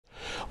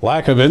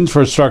Lack of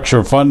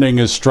infrastructure funding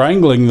is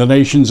strangling the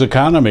nation's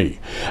economy.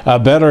 A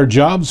better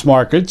jobs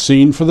market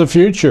seen for the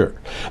future.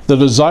 The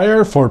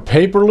desire for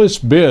paperless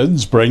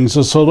bids brings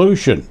a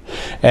solution.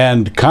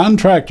 And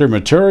contractor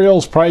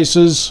materials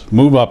prices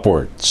move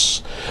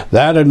upwards.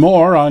 That and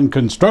more on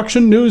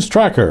Construction News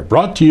Tracker,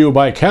 brought to you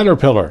by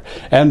Caterpillar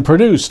and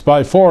produced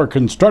by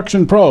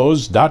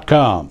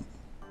 4constructionpros.com.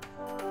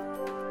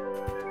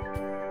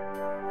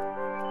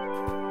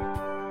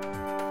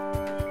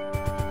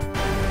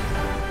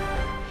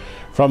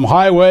 From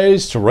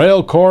highways to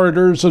rail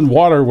corridors and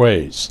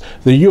waterways,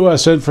 the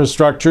U.S.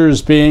 infrastructure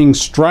is being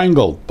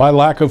strangled by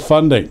lack of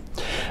funding.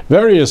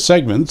 Various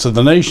segments of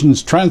the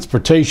nation's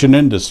transportation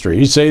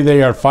industry say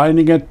they are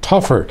finding it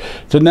tougher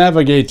to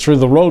navigate through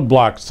the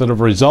roadblocks that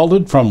have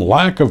resulted from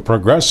lack of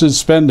progressive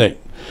spending.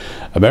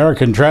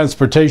 American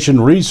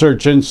Transportation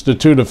Research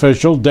Institute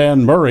official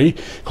Dan Murray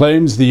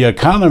claims the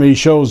economy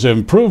shows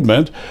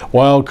improvement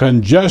while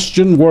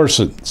congestion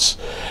worsens.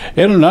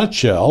 In a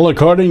nutshell,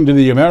 according to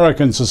the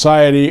American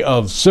Society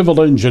of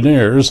Civil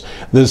Engineers,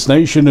 this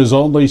nation is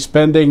only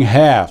spending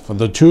half of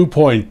the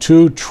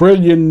 $2.2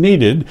 trillion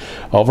needed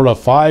over a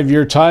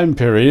 5-year time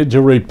period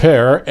to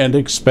repair and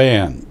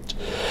expand.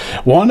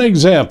 One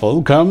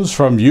example comes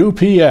from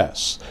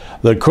UPS.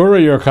 The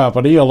courier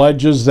company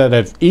alleges that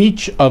if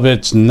each of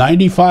its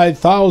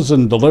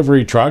 95,000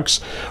 delivery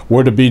trucks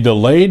were to be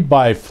delayed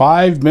by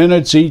 5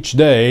 minutes each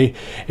day,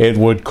 it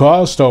would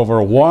cost over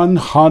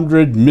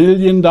 $100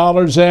 million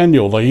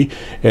annually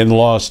in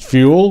lost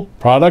fuel,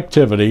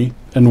 productivity,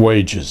 and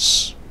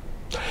wages.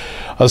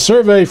 A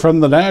survey from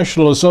the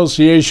National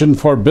Association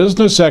for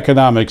Business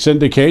Economics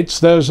indicates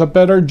there's a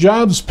better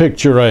jobs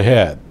picture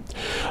ahead.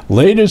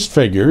 Latest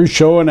figures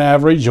show an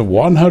average of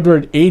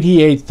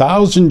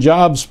 188,000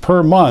 jobs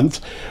per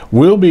month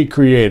will be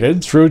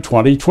created through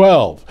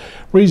 2012,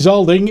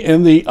 resulting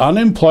in the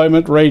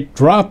unemployment rate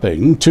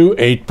dropping to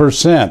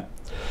 8%.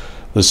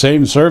 The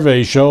same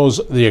survey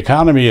shows the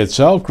economy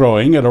itself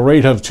growing at a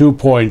rate of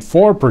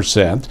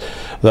 2.4%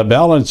 the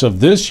balance of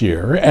this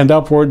year and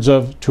upwards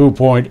of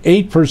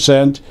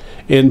 2.8%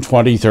 in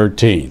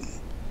 2013.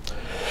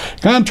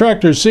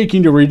 Contractors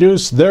seeking to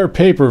reduce their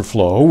paper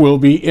flow will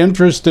be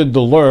interested to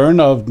learn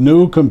of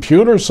new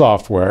computer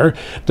software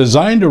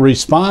designed to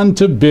respond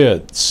to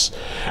bids.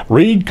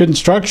 Reed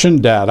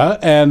Construction Data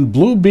and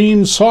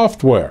Bluebeam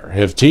Software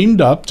have teamed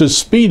up to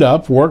speed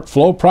up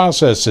workflow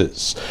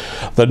processes.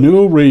 The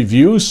new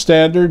review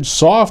standard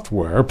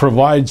software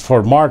provides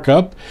for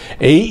markup,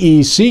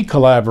 AEC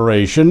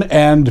collaboration,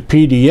 and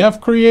PDF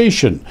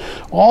creation,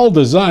 all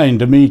designed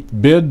to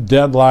meet bid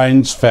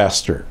deadlines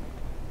faster.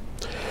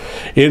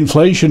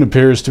 Inflation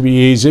appears to be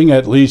easing,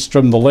 at least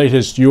from the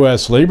latest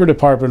U.S. Labor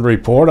Department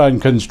report on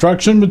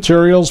construction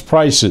materials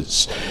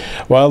prices.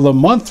 While the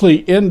monthly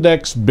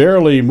index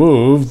barely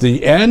moved,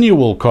 the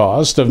annual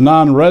cost of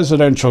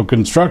non-residential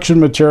construction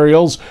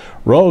materials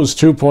rose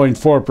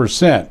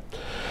 2.4%.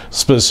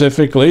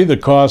 Specifically, the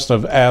cost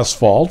of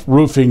asphalt,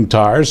 roofing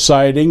tar,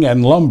 siding,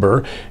 and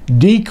lumber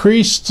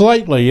decreased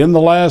slightly in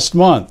the last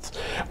month,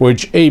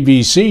 which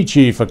ABC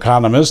chief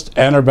economist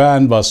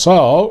Anirban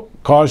Basu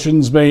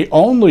cautions may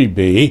only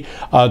be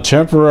a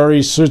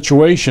temporary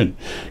situation,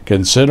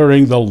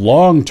 considering the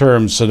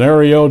long-term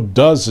scenario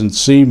doesn't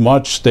see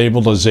much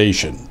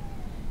stabilization.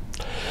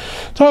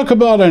 Talk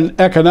about an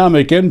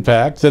economic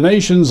impact. The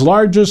nation's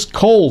largest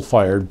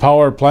coal-fired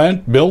power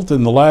plant, built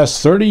in the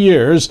last 30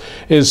 years,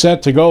 is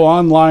set to go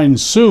online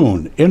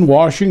soon in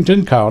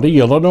Washington County,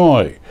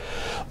 Illinois.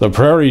 The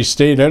Prairie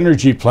State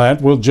Energy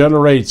Plant will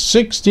generate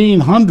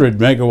 1,600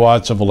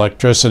 megawatts of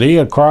electricity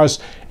across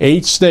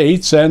 8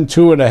 states and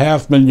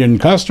 2.5 million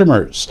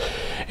customers.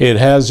 It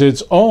has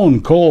its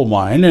own coal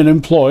mine and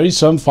employs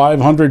some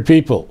 500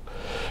 people.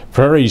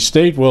 Prairie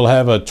State will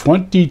have a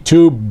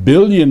 $22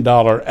 billion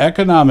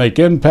economic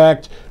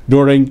impact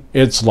during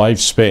its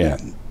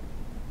lifespan.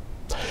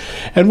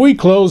 And we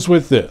close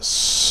with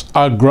this.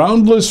 A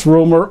groundless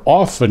rumor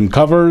often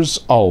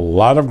covers a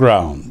lot of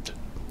ground.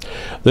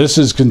 This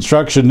is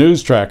Construction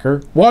News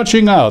Tracker,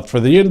 watching out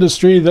for the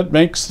industry that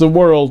makes the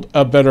world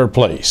a better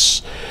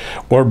place.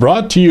 We're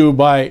brought to you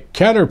by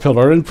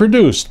Caterpillar and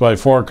produced by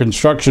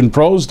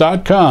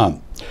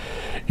 4constructionpros.com.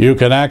 You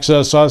can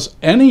access us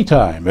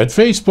anytime at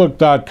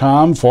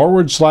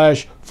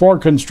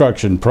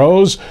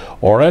facebook.com/4constructionpros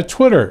or at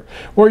Twitter,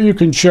 where you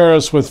can share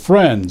us with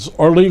friends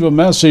or leave a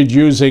message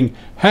using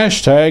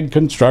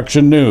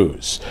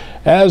 #ConstructionNews,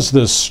 as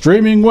the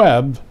streaming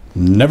web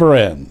never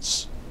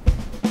ends.